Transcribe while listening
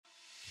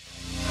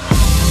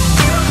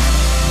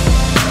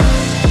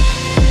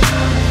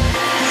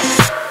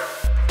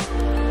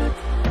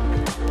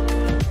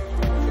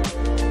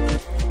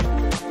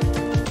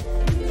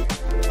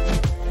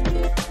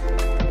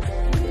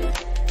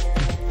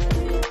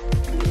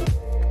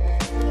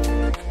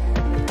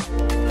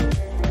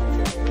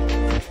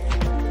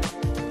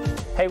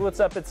what's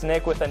up? It's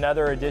Nick with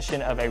another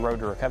edition of A Road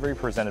to Recovery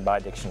presented by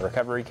Addiction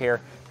Recovery Care.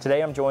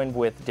 Today I'm joined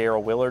with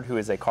Darryl Willard, who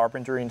is a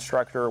carpentry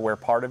instructor, where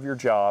part of your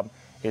job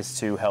is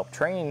to help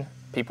train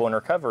people in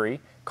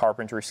recovery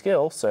carpentry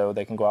skills so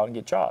they can go out and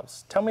get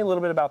jobs. Tell me a little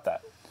bit about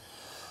that.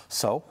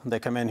 So they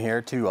come in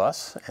here to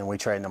us and we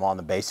train them on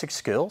the basic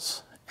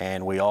skills,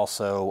 and we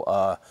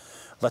also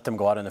let them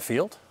go out in the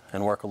field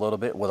and work a little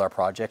bit with our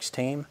projects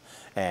team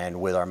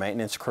and with our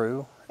maintenance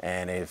crew.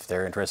 And if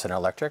they're interested in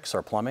electrics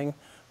or plumbing,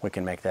 we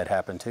can make that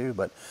happen too.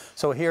 But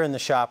so here in the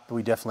shop,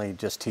 we definitely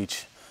just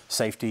teach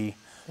safety.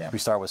 Yeah. We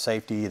start with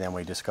safety, then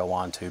we just go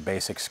on to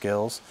basic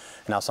skills.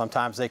 Now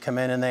sometimes they come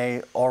in and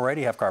they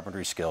already have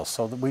carpentry skills,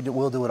 so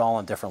we'll do it all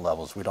on different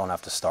levels. We don't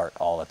have to start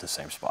all at the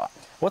same spot.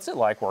 What's it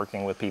like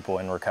working with people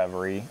in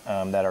recovery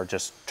that are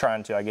just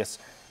trying to, I guess,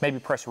 maybe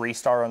press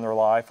restart on their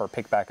life or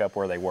pick back up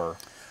where they were?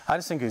 I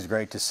just think it's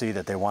great to see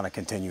that they want to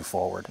continue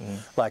forward.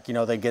 Like, you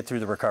know, they get through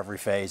the recovery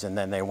phase and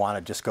then they want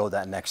to just go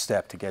that next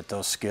step to get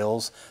those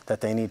skills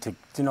that they need to,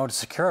 you know, to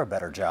secure a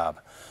better job.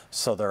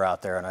 So they're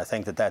out there, and I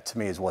think that that to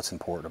me is what's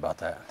important about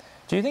that.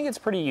 Do you think it's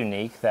pretty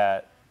unique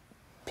that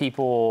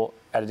people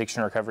at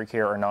Addiction Recovery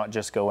Care are not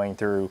just going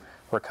through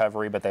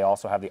recovery, but they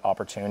also have the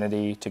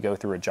opportunity to go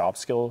through a job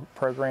skill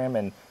program?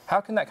 And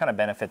how can that kind of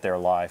benefit their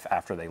life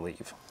after they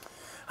leave?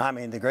 I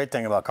mean, the great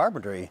thing about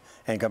carpentry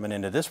and coming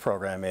into this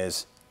program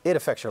is it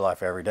affects your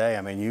life every day.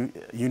 I mean,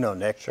 you know,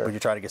 Nick, sure, when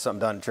you try to get something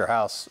done at your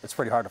house, it's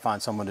pretty hard to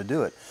find someone to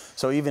do it.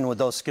 So even with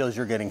those skills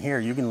you're getting here,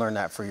 you can learn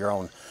that for your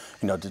own,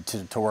 you know,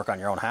 to work on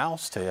your own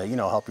house, to, you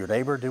know, help your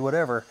neighbor, do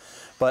whatever.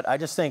 But I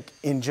just think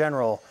in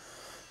general,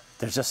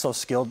 there's just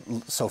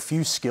so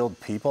few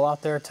skilled people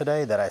out there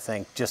today that I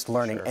think just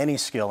learning any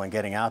skill and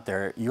getting out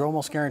there, you're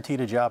almost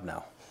guaranteed a job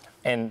now.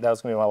 And that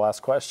was going to be my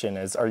last question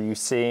is, are you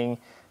seeing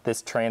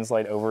this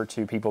translate over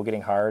to people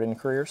getting hired in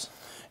careers?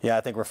 Yeah,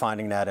 I think we're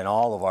finding that in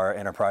all of our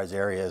enterprise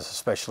areas,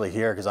 especially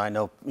here, because I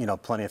know, you know,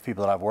 plenty of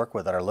people that I've worked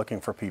with that are looking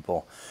for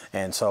people.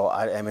 And so,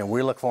 I mean,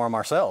 we look for them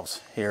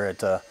ourselves here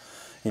at,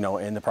 you know,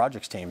 in the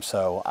projects team.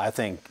 So I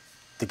think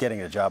the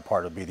getting a job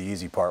part will be the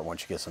easy part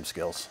once you get some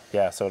skills.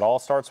 Yeah, so it all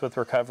starts with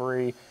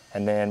recovery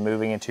and then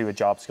moving into a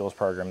job skills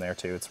program there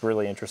too. It's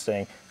really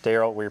interesting.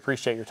 Darryl, we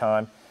appreciate your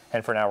time.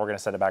 And for now, we're going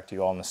to send it back to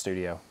you all in the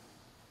studio.